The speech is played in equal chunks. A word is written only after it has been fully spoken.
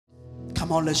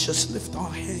Come on, let's just lift our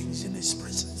hands in His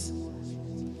presence.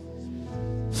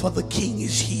 For the King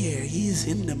is here. He is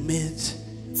in the midst.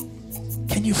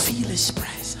 Can you feel His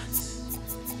presence?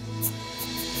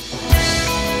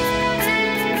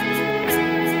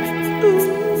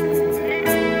 Ooh.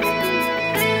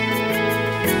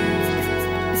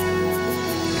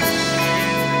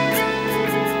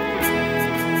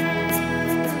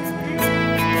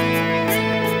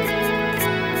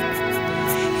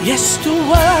 Yes, the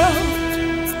world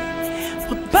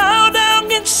will bow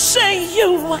down and say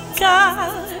you are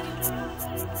God.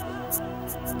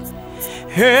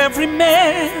 Every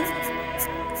man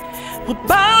will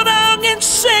bow down and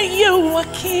say you are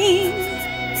King.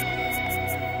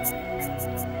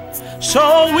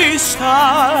 So we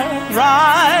start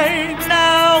right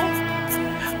now.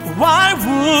 Why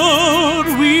would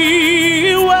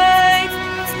we wait?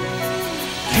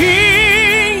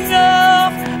 King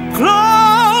of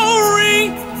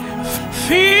glory,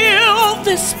 fill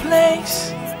this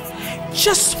place.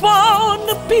 Just want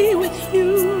to be with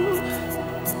you.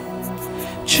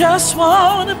 Just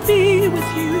want to be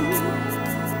with you.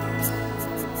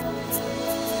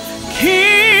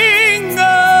 King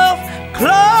of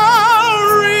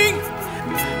glory,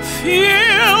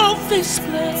 fill this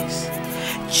place.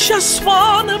 Just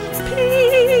want to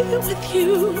be with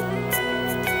you.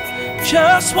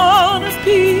 Just want to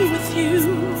be with you.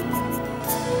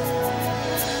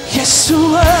 Yes, the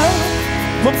world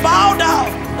will bow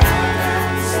down.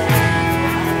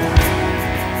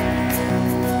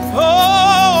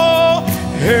 Oh,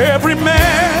 every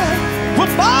man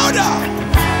will bow down.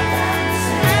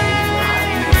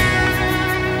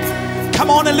 Come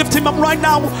on and lift Him up right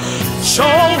now. So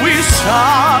we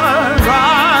start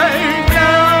right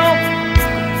now.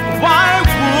 Why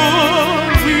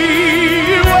would we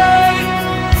wait?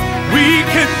 We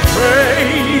can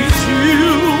praise You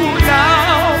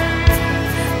now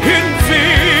in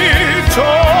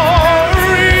victory.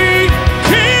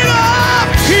 King of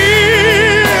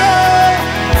kings,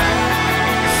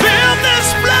 fill this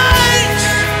place.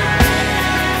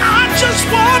 I just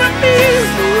want to be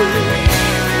with You.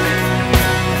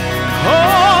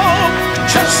 Oh,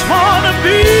 just want to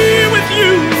be with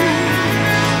You.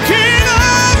 King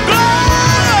of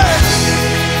glory,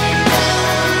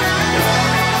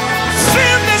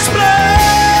 fill this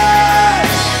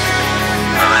place.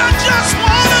 I just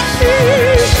want to be.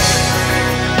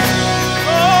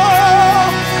 Oh,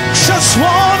 just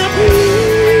want to be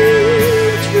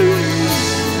with You.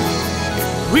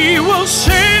 We will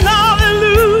sing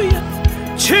hallelujah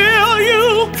till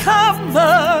You come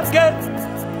again.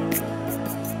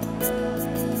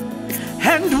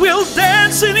 And we'll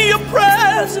dance in Your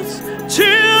presence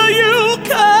till You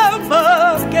come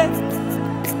again.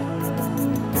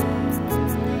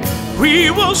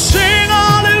 We will sing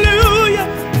hallelujah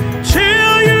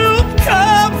till You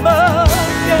come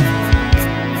again.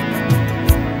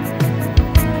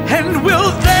 And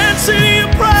we'll dance in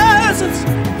Your presence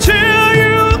till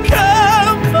You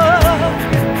come again.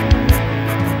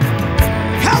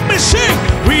 Help me sing.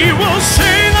 We will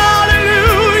sing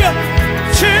hallelujah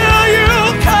till You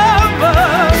come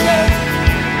again.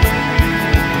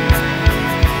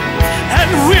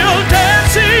 And we'll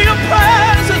dance in Your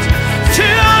presence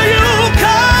till You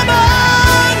come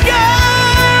again.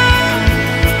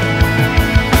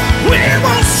 We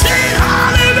will sing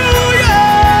hallelujah.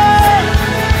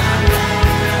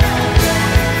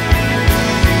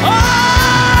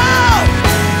 Oh,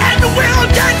 and we'll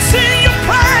dance in Your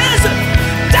presence,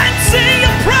 dance in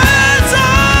Your presence.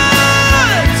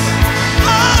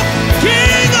 Oh,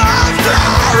 King of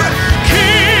glory,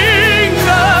 King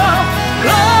of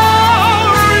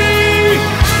glory.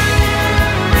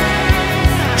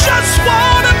 Just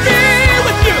want to be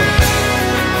with You.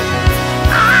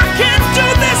 I can't do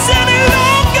this any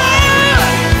longer.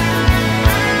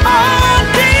 Oh,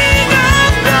 King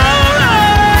of glory,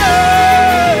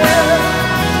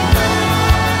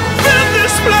 fill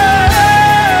this place.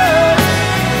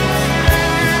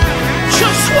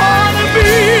 Just want to be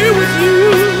with You.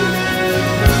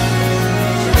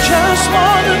 Just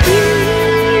want to be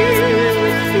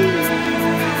with You.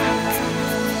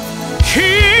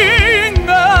 King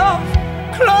of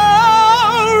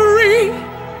glory,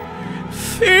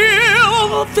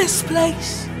 fill this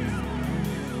place.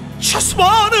 Just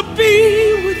want to be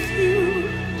with You.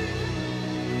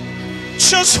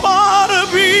 Just want to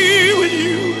be with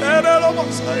You.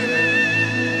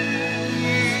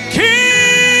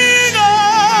 King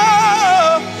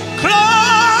of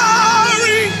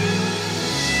glory,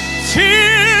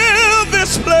 fill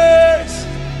this place.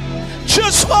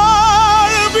 Just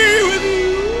want to be with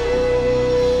You.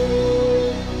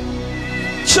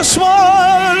 Just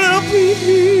want to be with You.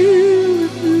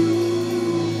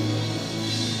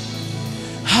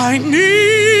 I need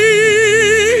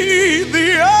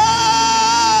thee.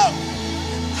 Oh,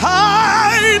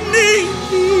 I need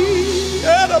thee.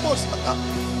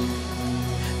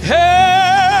 Every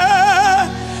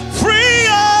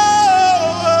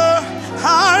hour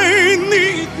I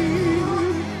need thee.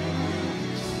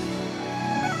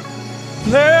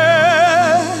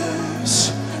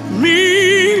 Bless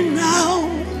me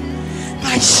now,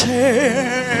 my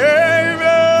Savior.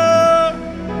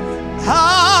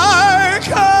 I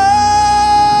come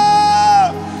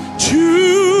to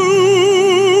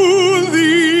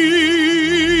thee.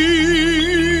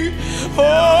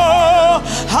 Oh,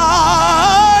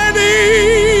 I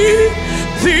need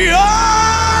thee. Oh,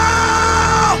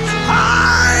 I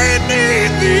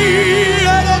need thee.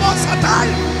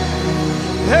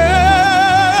 Every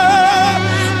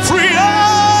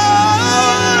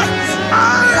hour I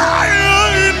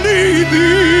need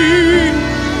thee.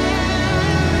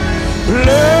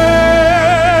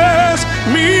 Bless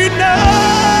me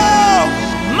now,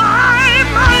 my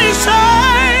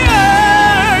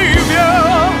Savior.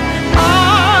 I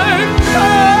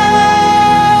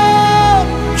come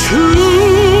to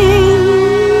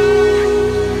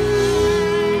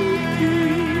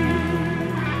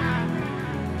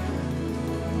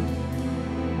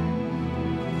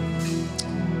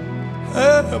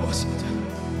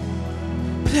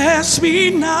bless me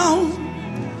now,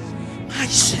 my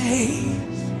Savior.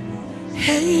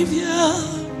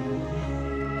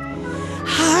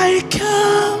 I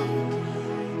come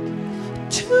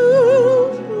to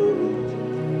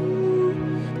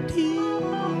thee.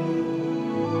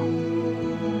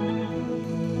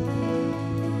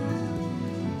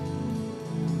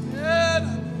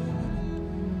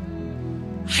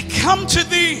 I come to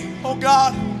thee, oh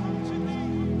God,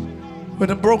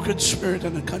 with a broken spirit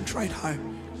and a contrite heart.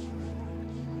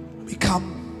 We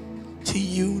come to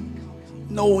you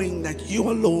knowing that you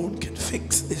alone can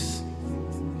fix this,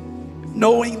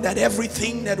 knowing that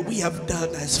everything that we have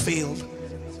done has failed,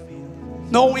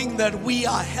 knowing that we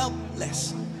are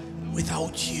helpless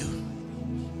without you.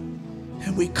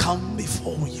 And we come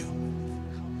before you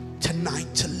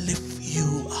tonight to lift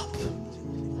you up,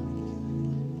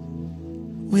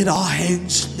 with our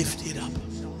hands lifted up.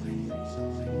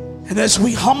 And as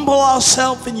we humble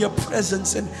ourselves in your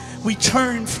presence and we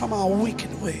turn from our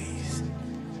wicked ways,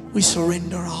 we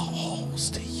surrender our alls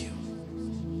to you.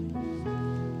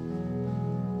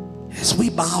 As we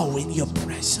bow in your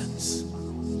presence,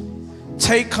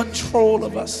 take control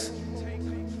of us.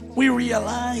 We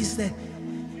realize that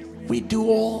we do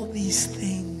all these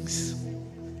things.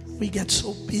 We get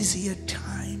so busy at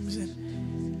times and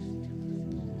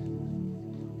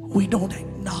we don't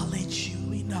acknowledge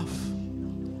you enough.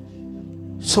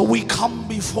 So we come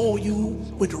before you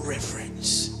with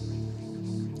reverence,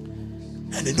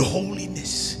 and in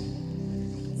holiness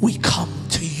we come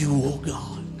to you, O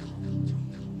God.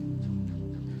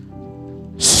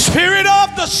 Spirit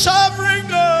of the sovereign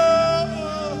God,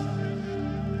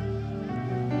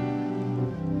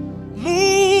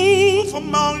 move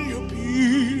among your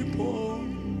people.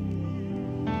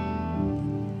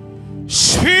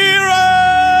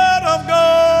 Spirit of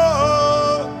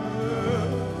God,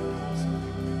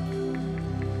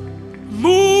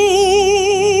 move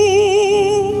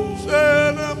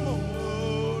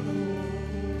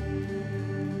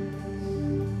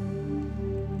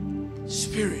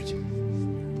Spirit,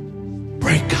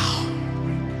 break out.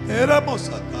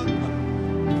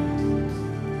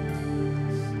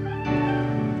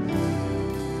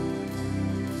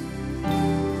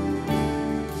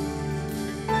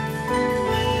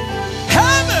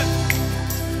 Heaven,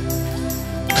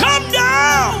 come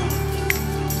down.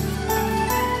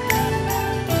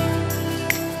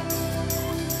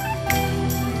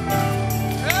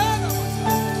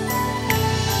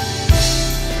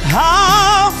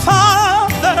 Our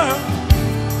Father,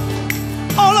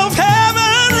 all of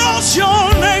heaven rolls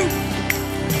your name.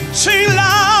 Sing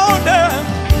louder.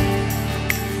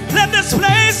 Let this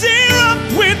place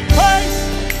erupt with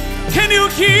praise. Can you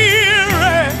hear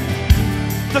it?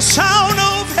 The sound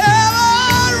of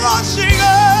heaven rushing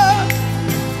up.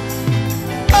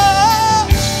 Oh,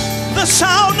 the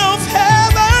sound of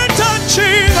heaven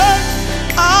touching us.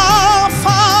 Our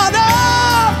Father,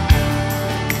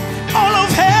 all of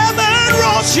heaven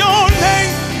rolls your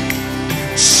name.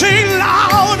 Sing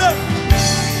louder.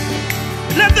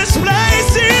 Let this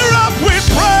place erupt with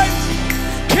praise.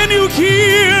 Can you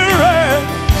hear it?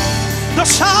 The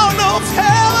sound of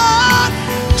heaven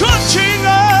touching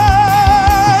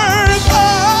earth.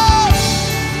 Oh,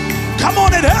 come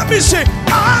on and help me sing.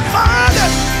 Our Father,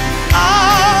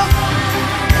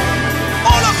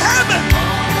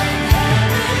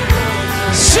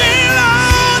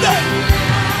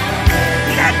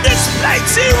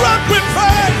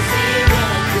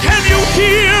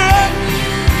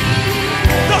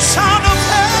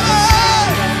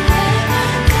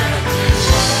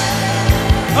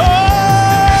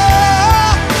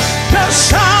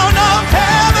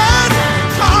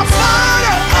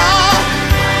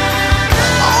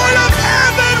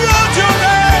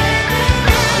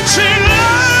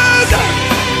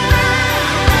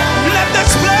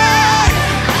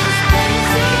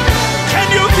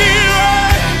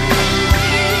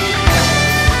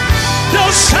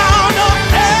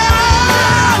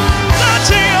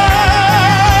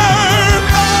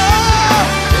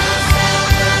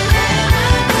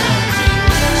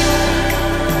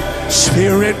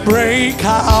 Spirit, break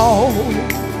out.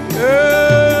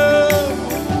 Yeah.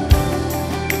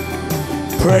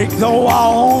 Break the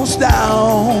walls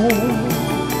down.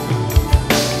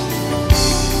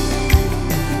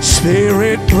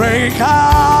 Spirit, break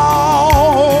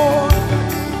out.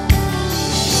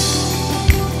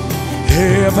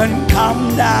 Heaven,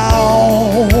 come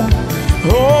down.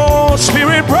 Oh,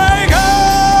 Spirit, break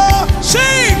out.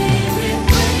 Sing.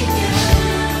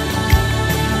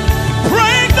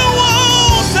 Break the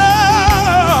walls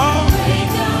down.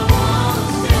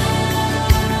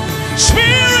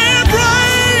 Spirit,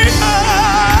 break out.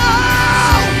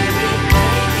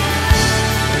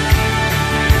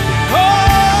 Oh,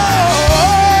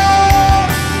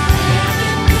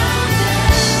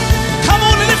 come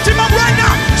on and lift him up right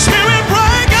now. Spirit,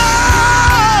 break out.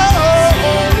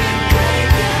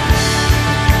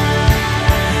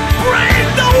 Break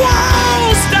the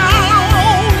walls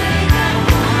down.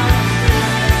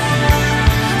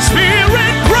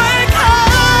 Spirit, break out.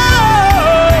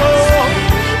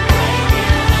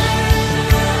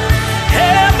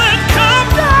 Heaven, come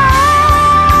down.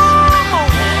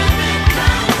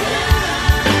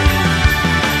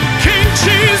 King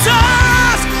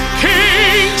Jesus,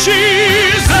 King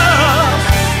Jesus,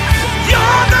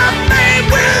 you're the name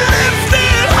we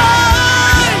lifted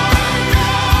high.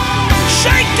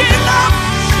 Shake it up,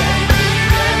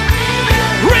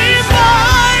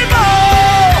 revival.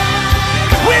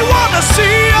 We want to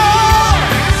see you.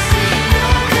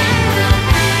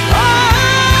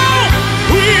 Oh,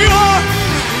 we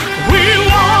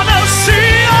want to see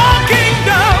your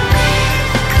kingdom.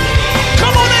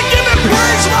 Come on and give it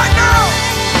praise right now.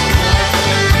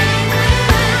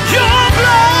 Your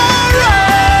glory.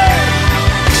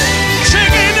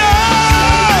 Sing it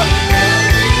up.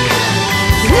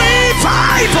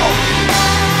 Revival.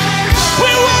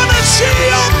 We want to see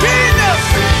your kingdom.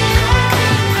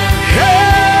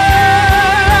 Yeah.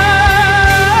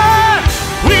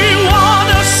 We want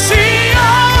to see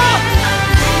you.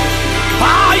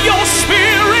 By your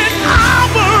Spirit, I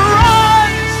will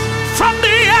rise from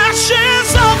the ashes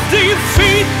of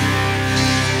defeat.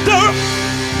 The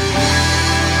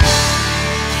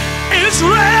is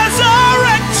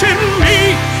resurrecting me.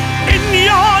 In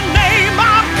your name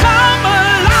I come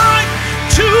alive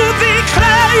to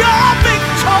declare your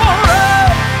victory.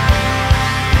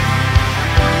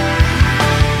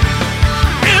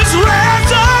 Is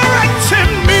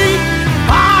resurrecting me.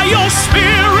 By your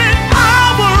Spirit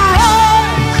I will rise.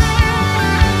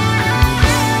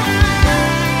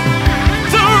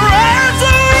 The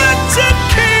resurrected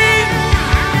King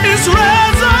is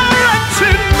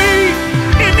resurrecting me.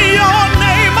 In your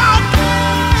name I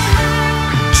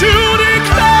to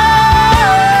declare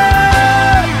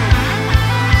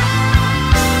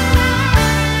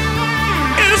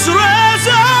is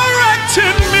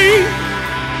resurrecting me.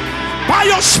 By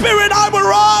your Spirit I will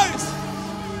rise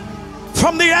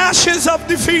from the ashes of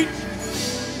defeat.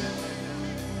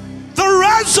 The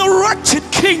resurrected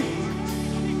King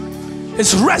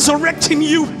is resurrecting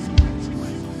you.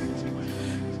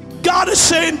 God is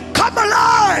saying, come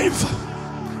alive.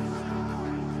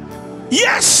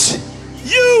 Yes,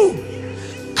 you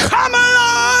come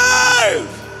alive.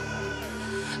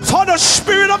 For the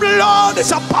Spirit of the Lord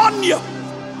is upon you.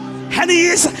 And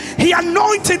he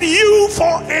anointed you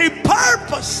for a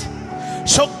purpose.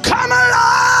 So come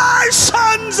alive,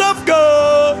 sons of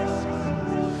God.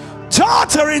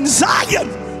 Daughter in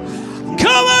Zion,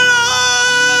 come alive.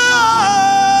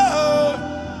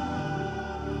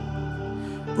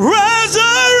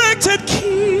 Resurrected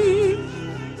King.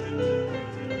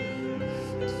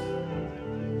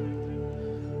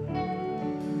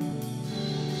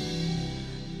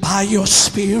 By your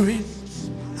Spirit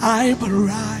I will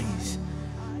rise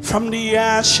from the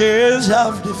ashes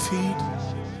of defeat.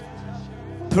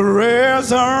 The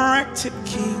resurrected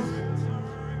King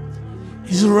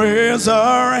is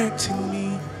resurrecting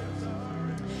me.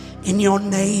 In your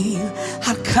name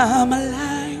I come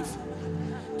alive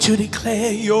to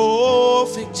declare your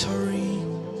victory.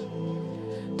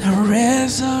 The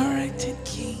resurrected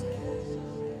King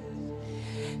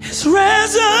is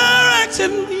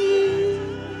resurrecting me.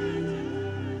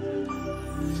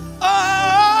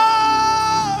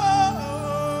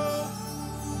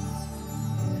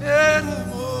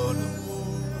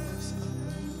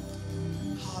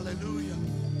 Hallelujah.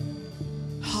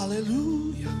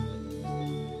 Hallelujah.